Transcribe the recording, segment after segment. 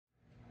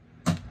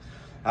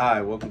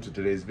Hi, welcome to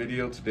today's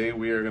video. Today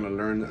we are going to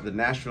learn the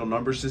Nashville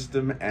number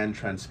system and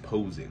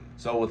transposing.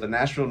 So what the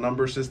Nashville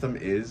number system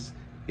is,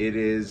 it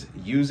is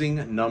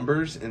using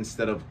numbers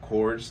instead of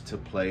chords to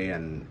play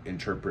and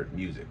interpret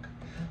music.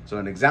 So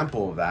an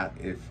example of that,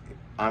 if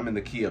I'm in the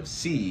key of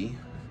C,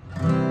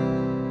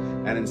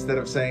 and instead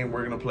of saying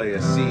we're going to play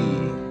a C,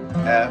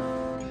 F,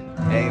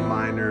 A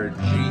minor,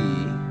 G,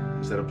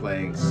 instead of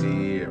playing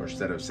C, or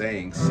instead of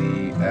saying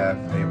C, F,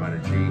 A minor,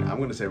 G, I'm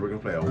going to say we're going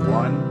to play a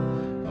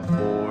 1, a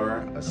 4,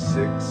 a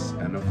 6,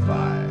 and a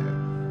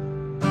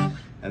 5.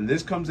 And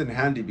this comes in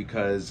handy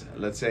because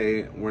let's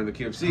say we're in the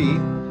key of C,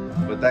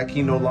 but that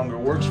key no longer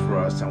works for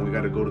us and we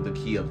got to go to the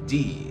key of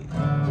D.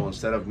 Well,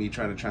 instead of me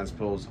trying to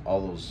transpose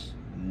all those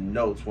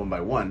notes one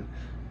by one,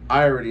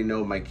 I already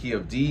know my key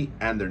of D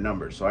and their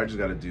numbers. So I just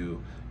got to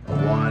do a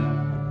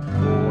 1,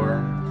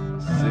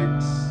 4,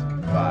 6,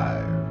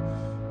 5.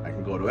 I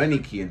can go to any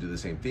key and do the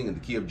same thing. In the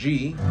key of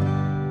G,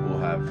 we'll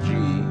have G,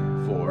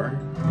 4,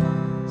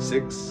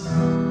 6,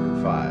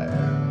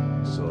 5.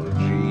 So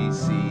G,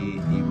 C,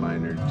 E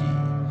minor, D.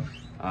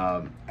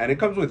 And it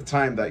comes with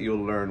time that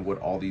you'll learn what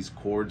all these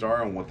chords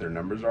are and what their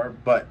numbers are,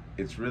 but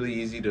it's really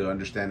easy to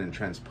understand and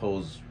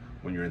transpose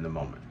when you're in the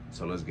moment.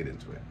 So let's get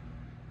into it.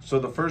 So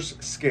the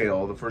first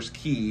scale, the first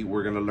key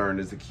we're going to learn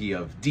is the key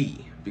of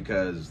D,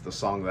 because the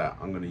song that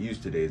I'm going to use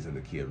today is in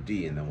the key of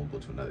D, and then we'll go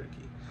to another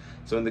key.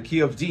 So in the key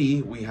of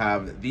D, we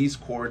have these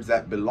chords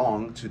that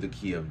belong to the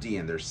key of D,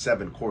 and there's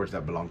 7 chords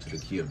that belong to the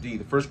key of D.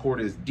 The first chord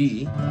is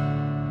D,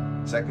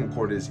 second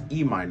chord is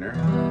E minor,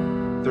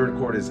 third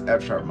chord is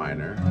F sharp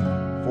minor,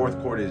 fourth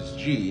chord is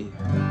G,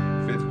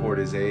 fifth chord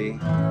is A,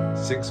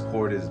 sixth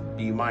chord is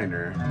B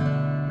minor,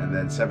 and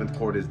then seventh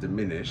chord is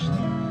diminished.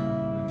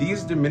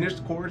 These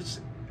diminished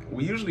chords,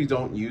 we usually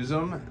don't use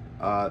them.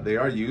 They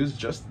are used,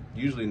 just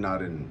usually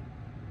not in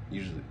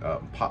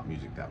pop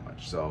music that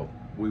much. So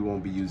we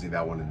won't be using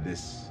that one in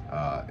this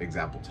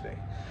example today.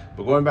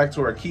 But going back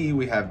to our key,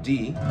 we have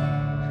D,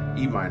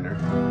 E minor,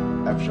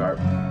 F sharp,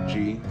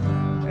 G,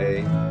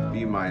 A,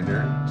 B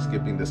minor.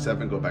 Skipping the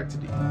 7, go back to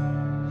D.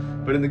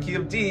 But in the key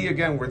of D,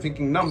 again, we're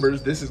thinking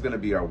numbers. This is going to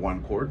be our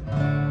 1 chord,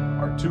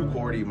 our 2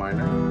 chord E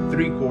minor,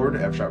 3 chord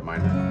F sharp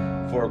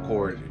minor, 4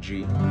 chord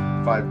G,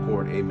 5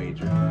 chord A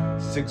major,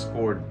 6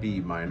 chord B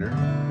minor,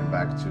 and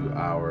back to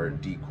our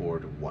D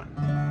chord 1.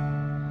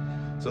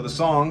 So the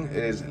song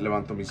is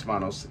Levanto mis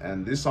manos,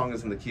 and this song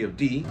is in the key of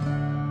D,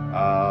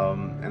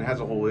 and it has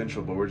a whole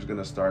intro, but we're just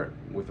gonna start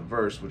with a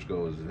verse which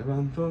goes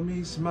Levanto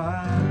mis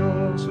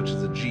manos, which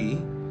is a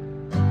G.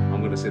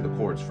 I'm gonna say the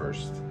chords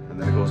first, and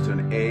then it goes to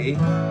an A,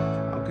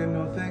 aunque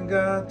no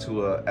tenga,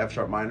 to a F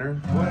sharp minor,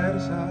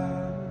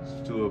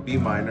 fuerzas, to a B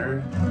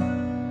minor,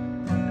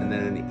 and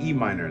then an E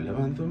minor,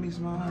 levanto mis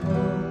manos,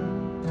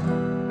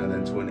 and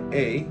then to an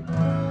A,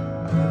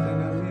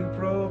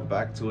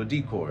 back to a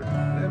D chord,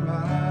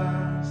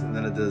 and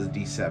then it does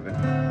D7,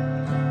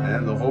 and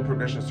then the whole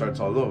progression starts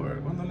all over.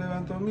 Cuando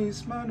levanto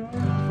mis manos,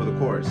 for the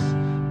chorus,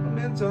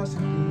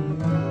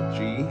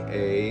 G,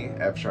 A,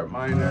 F sharp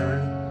minor,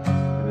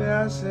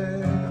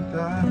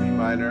 B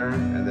minor,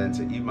 and then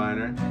to E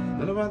minor,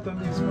 levanto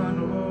mis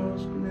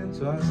manos,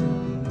 comienzo a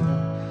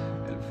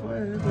sentir el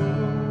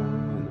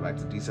fuego, back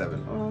to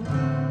D7. Oh.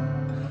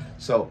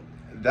 So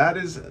that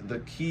is the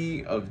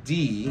key of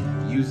D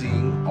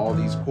using all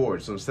these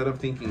chords. So instead of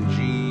thinking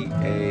G,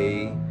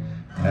 A,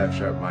 F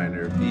sharp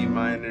minor, B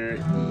minor,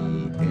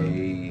 E,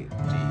 A, D,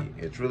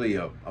 it's really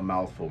a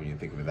mouthful when you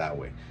think of it that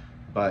way.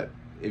 But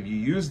if you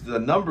use the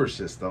number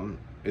system,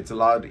 it's a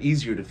lot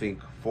easier to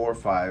think 4,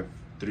 5,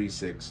 3,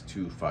 6,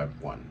 2,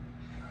 5, 1.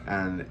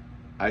 And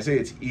I say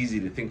it's easy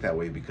to think that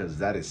way because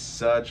that is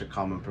such a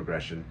common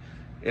progression.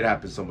 It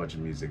happens so much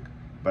in music.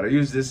 But I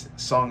use this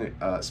song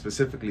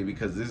specifically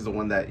because this is the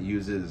one that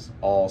uses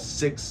all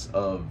 6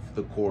 of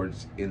the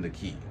chords in the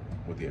key,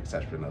 with the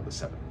exception of the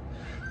 7th.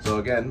 So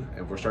again,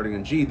 if we're starting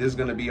in G, this is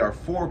going to be our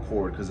 4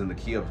 chord, because in the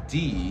key of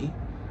D,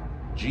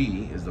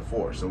 G is the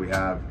 4. So we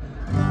have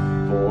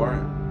 4,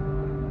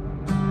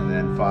 and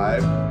then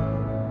 5,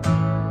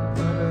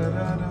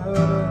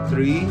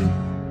 3,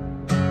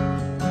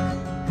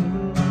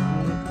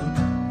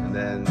 and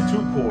then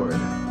 2 chord,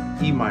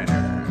 E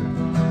minor,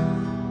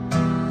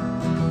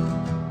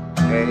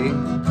 A,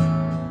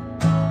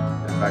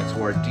 and back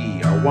to our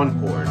D, our 1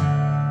 chord,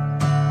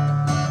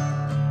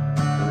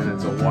 and then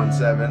it's a 1,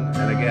 7,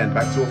 and again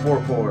back to a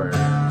 4 chord,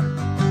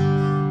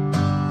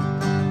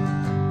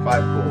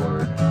 5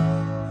 chord,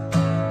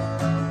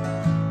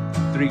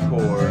 3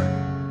 chord,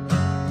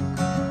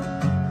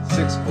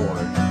 6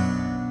 chord,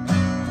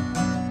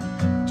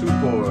 2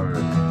 chord,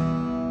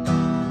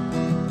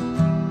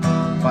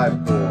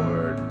 5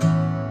 chord,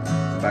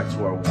 back to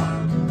our 1.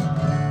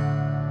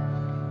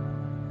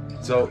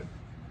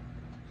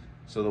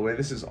 So the way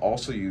this is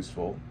also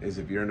useful is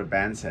if you're in a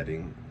band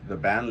setting, the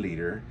band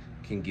leader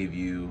can give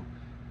you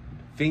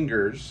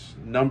fingers,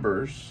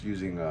 numbers,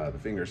 using the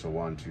fingers, so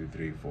 1, 2,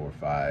 3, 4,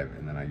 5,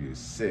 and then I use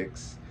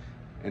 6.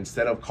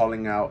 Instead of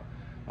calling out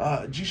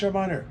G sharp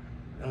minor,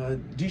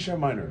 D sharp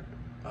minor,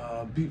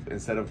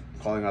 instead of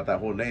calling out that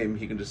whole name,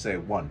 he can just say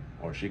 1,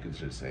 or she can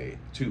just say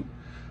 2,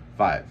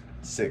 5,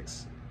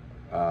 6,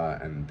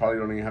 and probably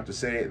don't even have to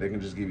say it. They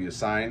can just give you a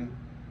sign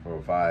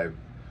for 5,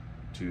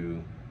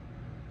 2,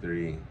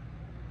 3,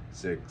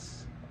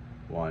 6,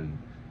 1.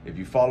 If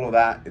you follow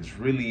that, it's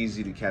really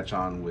easy to catch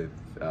on with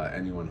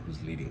anyone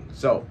who's leading.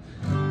 So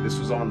this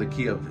was on the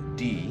key of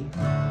D,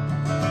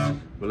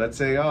 but let's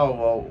say, oh,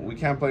 well, we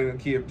can't play in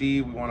the key of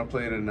D, we want to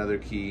play in another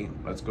key.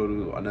 Let's go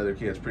to another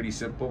key. It's pretty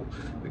simple.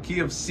 The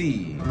key of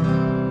C.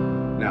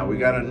 Now we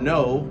got to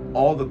know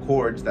all the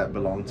chords that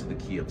belong to the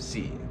key of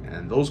C,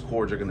 and those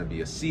chords are going to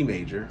be a C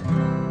major,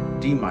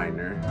 D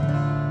minor,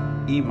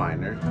 E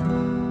minor,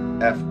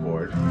 F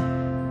chord,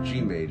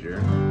 G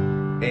major,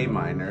 A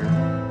minor.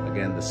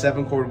 Again, the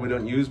 7 chord we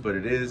don't use, but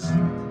it is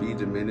B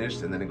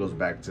diminished, and then it goes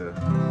back to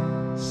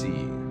C.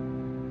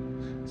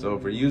 So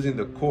if we're using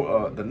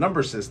the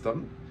number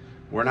system,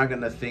 we're not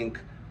going to think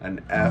an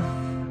F,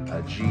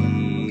 a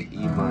G,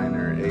 E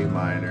minor, A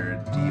minor,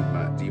 D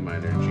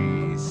minor,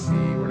 G, C.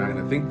 We're not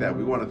going to think that.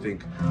 We want to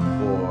think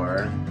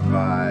 4,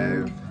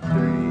 5,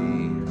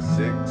 3,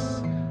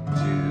 6,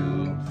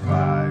 2,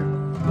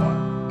 5,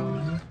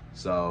 1.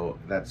 So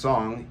that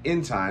song,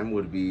 In Time,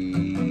 would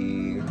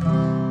be...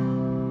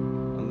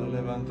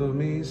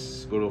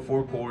 Go to a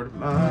 4 chord,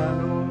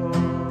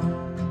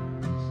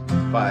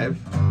 5,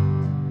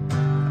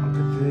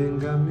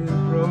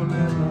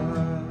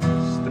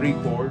 3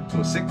 chord to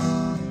a 6,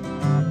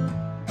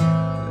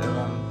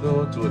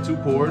 to a 2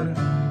 chord,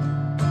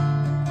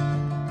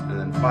 and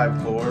then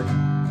 5 chord,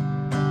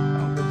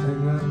 and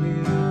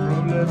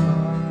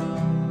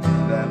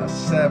then a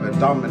 7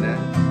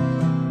 dominant,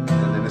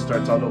 and then it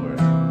starts all over.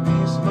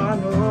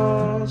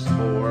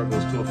 4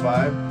 goes to a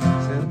 5,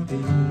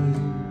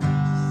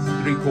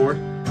 3 chord,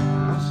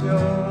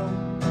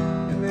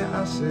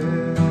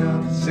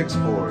 6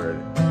 chord,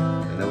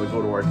 and then we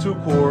go to our 2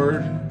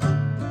 chord,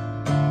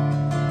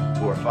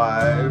 to our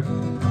 5,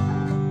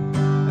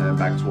 and then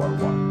back to our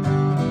 1.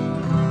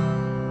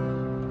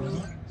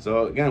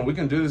 So again, we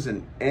can do this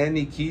in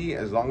any key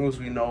as long as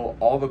we know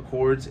all the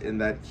chords in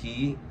that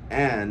key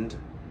and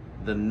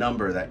the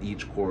number that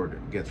each chord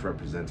gets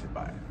represented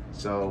by.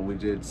 So we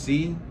did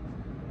C,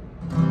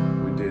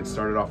 we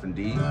started off in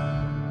D,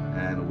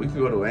 and we can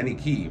go to any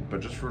key, but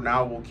just for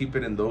now we'll keep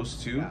it in those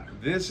 2.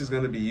 This is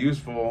going to be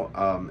useful,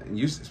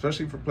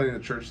 especially for playing the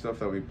church stuff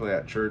that we play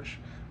at church.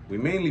 We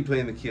mainly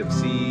play in the key of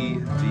C,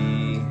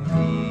 D,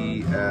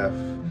 E, F,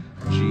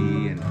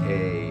 G, and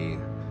A.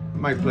 We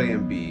might play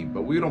in B,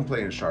 but we don't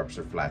play in sharps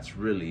or flats,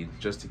 really,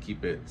 just to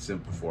keep it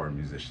simple for our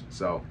musicians.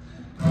 So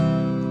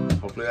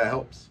hopefully that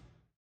helps.